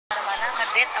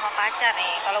ngedate sama pacar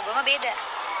nih. Kalau gue mah beda.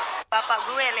 Bapak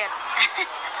gue lihat.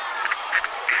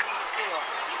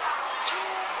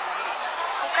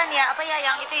 Bukan ya, apa ya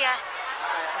yang itu ya?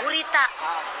 Gurita.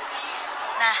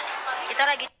 Nah, kita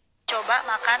lagi coba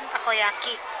makan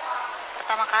takoyaki.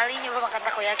 Pertama kali nyoba makan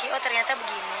takoyaki, oh ternyata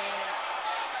begini.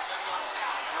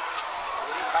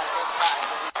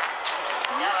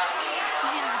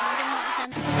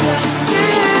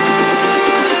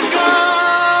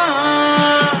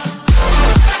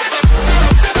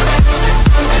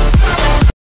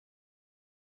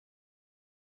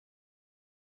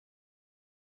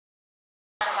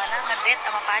 Mana ngedate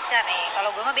sama pacar nih. Kalau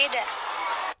gue mah beda.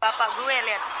 Bapak gue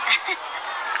lihat.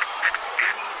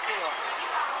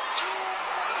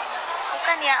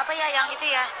 Bukan ya, apa ya yang itu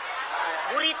ya?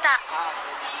 Gurita.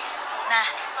 Nah,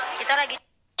 kita lagi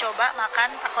coba makan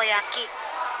takoyaki.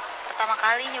 Pertama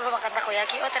kali nyoba makan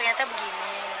takoyaki, oh ternyata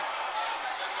begini.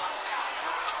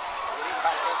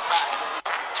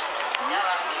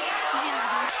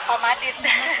 Om Adit.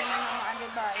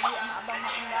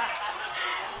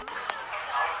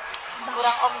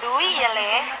 Kurang Om Dwi ya,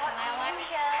 Le.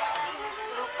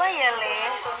 Lupa ya, Le.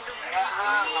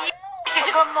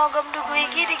 Gom dugui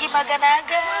gini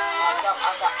gimaganaga.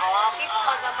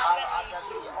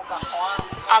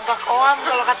 Agak oam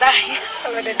kalau katanya,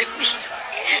 kalau ada Dwi.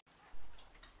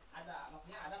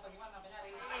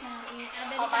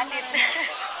 Om Adit.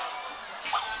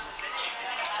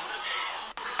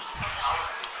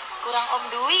 Kurang Om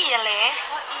Dwi ya, Le.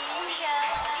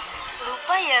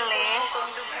 Lupa ya, Le.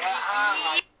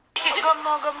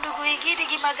 Gom dugui gini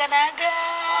gimaganaga.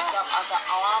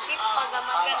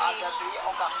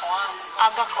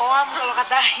 Agak oam kalau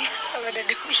katanya, kalau ada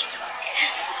Dwi.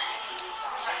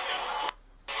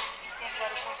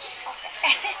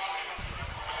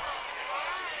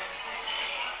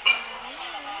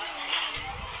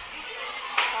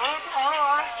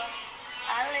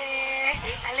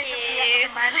 Ale setia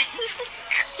kemana?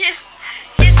 Yes.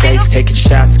 Mistakes, taking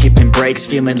shots, skipping breaks,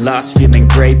 feeling lost, feeling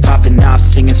great, popping off,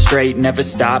 singing straight, never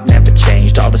stopped, never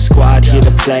changed, all the squad here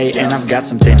to play, and I've got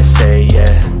something to say,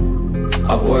 yeah.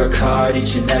 I work hard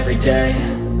each and every day,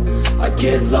 I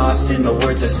get lost in the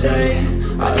words I say,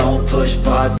 I don't push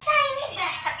pause.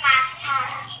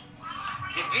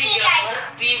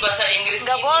 Bahasa Inggris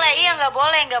nggak boleh, iya nggak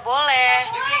boleh.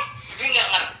 Bibi nggak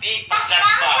ngerti, pas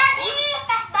bagus,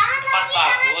 pas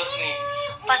bagus nih.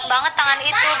 Pas banget tangan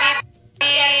itu, Bibi.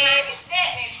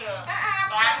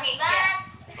 Pelangi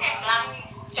ya, pelangi.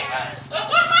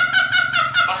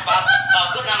 Pas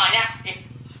bagus namanya,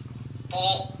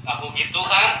 puk, aku gitu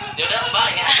kan. Ya udah Mbak,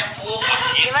 ini ada puk.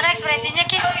 Gimana ekspresinya,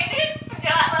 Kis?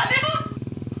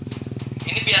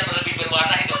 Ini biar lebih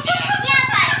berwarna hidupnya.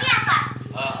 Ini apa?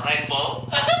 Rainbow.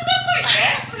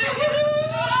 Yes.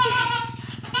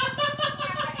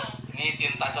 Ini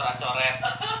tinta coret-coret.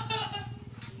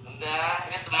 Udah,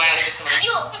 ini smile.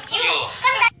 Yuk.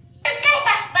 Kan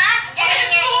pas banget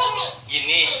jadinya ini.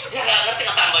 Gini. Ya nggak ngerti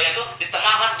kata Mbaknya tuh di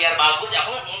tengah Mas biar bagus. Ya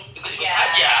aku ikut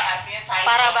aja.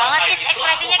 Parah banget, Kis.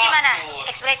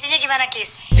 Ekspresinya gimana,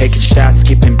 Kis? Taking shots,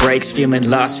 skipping breaks, feeling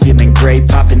lost, feeling great,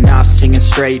 popping off, singing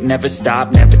straight, never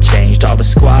stopped, never changed, all the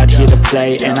squad here to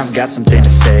play, and I've got something to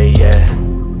say, yeah.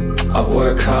 I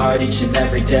work hard each and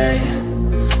every day,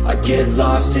 I get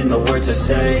lost in the words I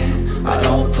say, I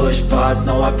don't push pause,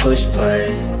 no I push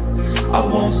play, I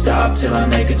won't stop till I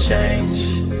make a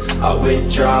change, I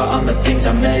withdraw on the things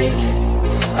I make,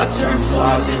 I turn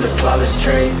flaws into flawless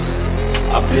traits,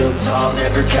 I build tall,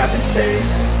 never capped in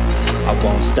space, I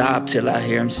won't stop till I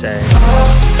hear him say,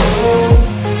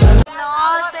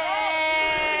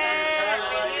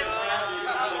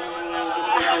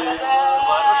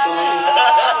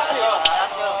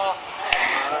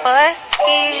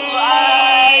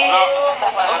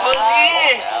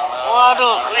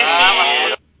 Waduh,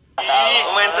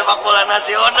 pemain sepak bola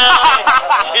nasional.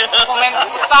 Pemain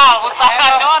futsal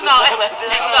nasional.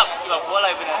 Sepak bola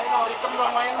benar.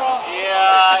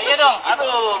 Iya dong.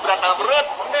 Aduh, berat perut.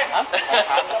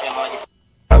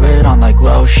 rub it on like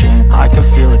lotion, I can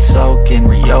feel it soaking,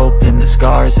 reopen, the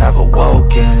scars have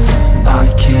awoken, I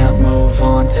can't move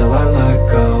on till I let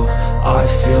go, I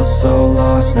feel so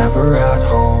lost, never at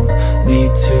home,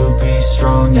 need to be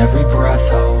strong, every breath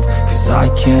hold, cause I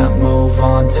can't move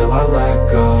on till I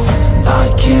let go,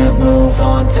 I can't move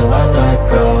on till I let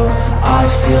go, I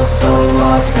feel so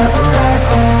lost, never at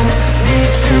home,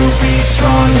 need to be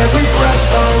strong, every breath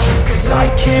hold, cause I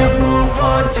can't move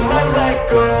on till I let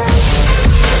go.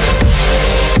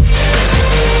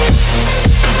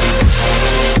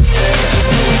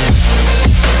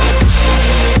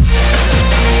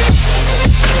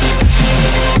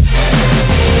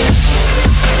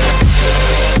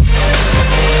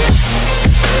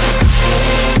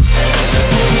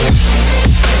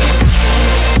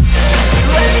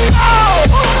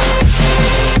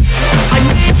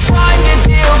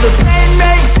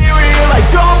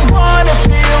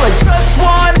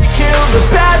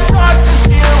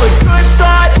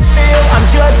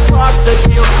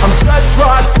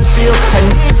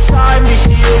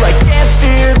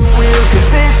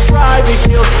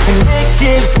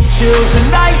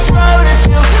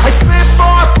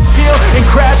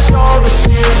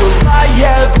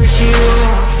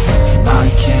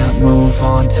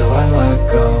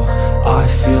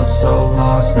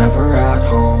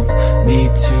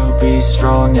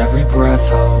 every breath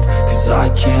hold. Cause I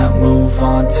can't move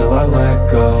on till I let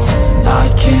go. I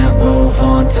can't move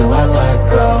on till I let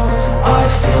go. I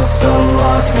feel so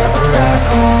lost, never at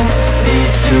home.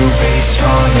 Need to be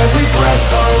strong, every breath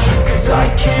hold. Cause I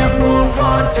can't move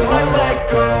on till I let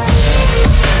go.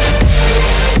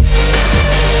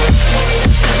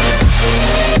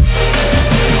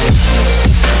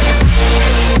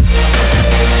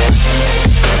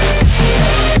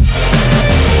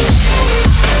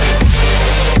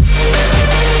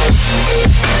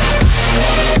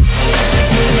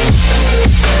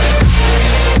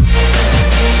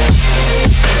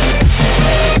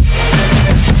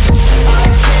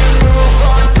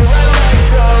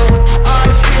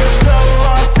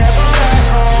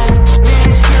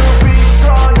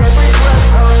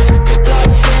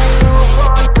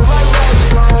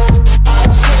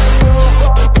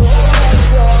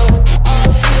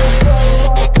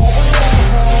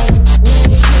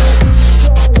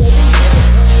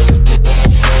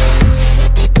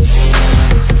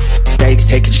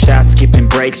 Taking shots, skipping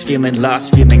breaks, feeling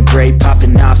lost, feeling great.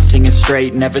 Popping off, singing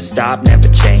straight, never stopped, never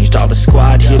changed. All the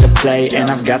squad here to play, and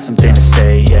I've got something to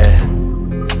say, yeah.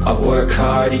 I work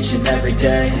hard each and every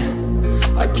day.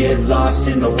 I get lost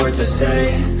in the words I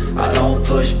say. I don't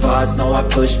push pause, no I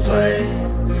push play.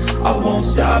 I won't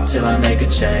stop till I make a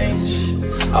change.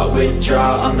 I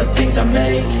withdraw on the things I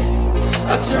make.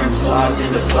 I turn flaws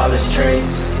into flawless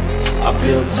traits. I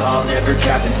build tall, never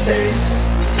capped in space.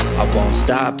 I won't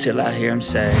stop till I hear him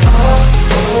say, oh,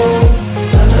 oh,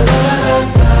 la la la la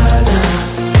la la,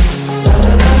 la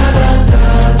la la la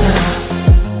la la,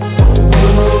 oh,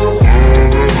 oh,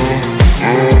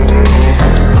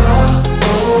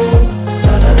 oh,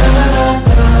 la la la la la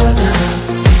la,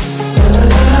 la la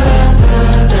la la la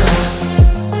la,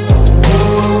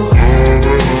 oh,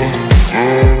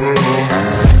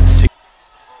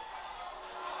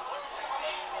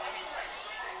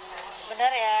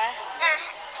 Benar ya?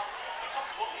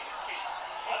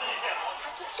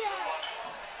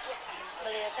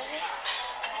 Beli apa sih?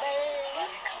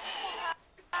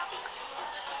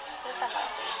 Terus apa?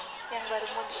 Yang baru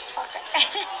mau dipakai.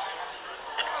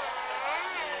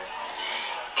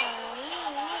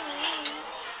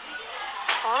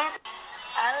 Oh,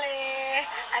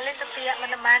 Ale setia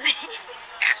menemani.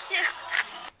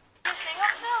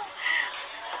 Tengok dong.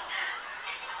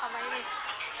 Sama ini,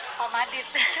 Om Adit.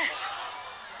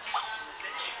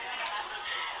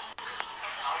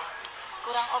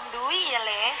 Kurang Om Dwi ya,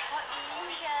 Le? Oh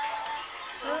iya.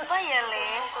 Lupa ya, Le?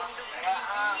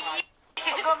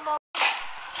 Gue mau...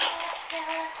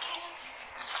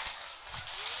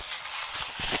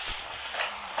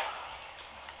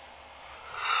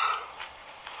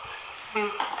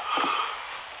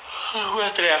 Gue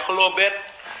teriak lobet.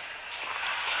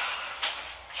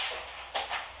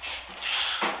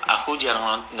 Aku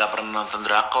jarang nggak pernah nonton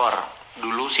drakor.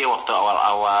 Dulu sih waktu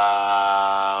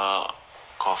awal-awal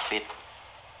COVID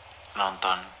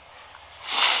nonton.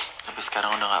 Tapi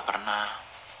sekarang udah nggak pernah.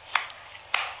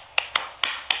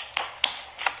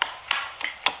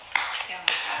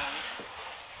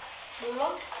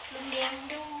 Belum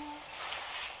diandung.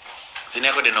 Sini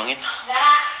aku dendongin.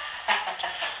 Enggak.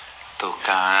 Tuh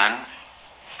kan.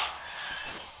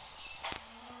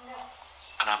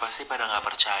 Kenapa sih pada nggak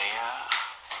percaya?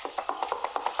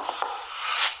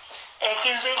 Aku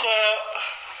sih kayak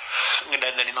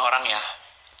ngedandanin orang ya.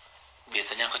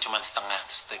 Biasanya aku cuma setengah,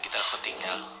 terus kita aku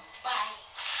tinggal.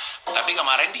 Tapi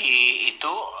kemarin di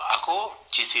itu aku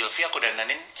Ci Silvi aku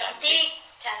dandanin cantik.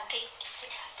 Cantik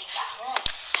banget.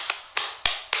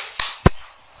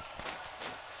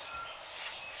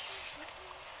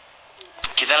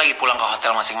 Kita lagi pulang ke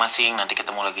hotel masing-masing, nanti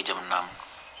ketemu lagi jam 6.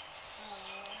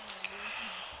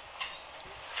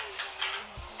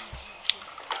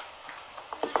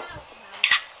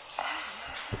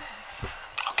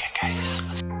 Oke, guys.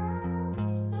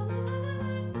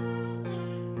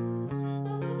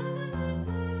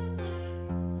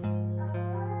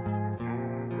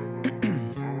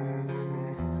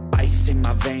 Ice in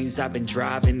my veins, I've been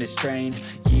driving this train.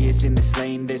 Years in this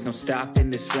lane, there's no stopping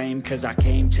this flame. Cause I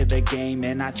came to the game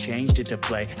and I changed it to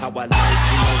play. How I like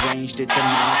rearranged it to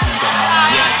nothing but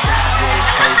mine. Yeah, I got what it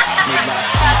takes, made lots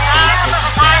of mistakes,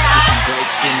 taking shots, taking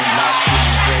breaks, feeling lost,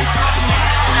 feeling great, popping off,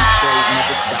 feeling straight.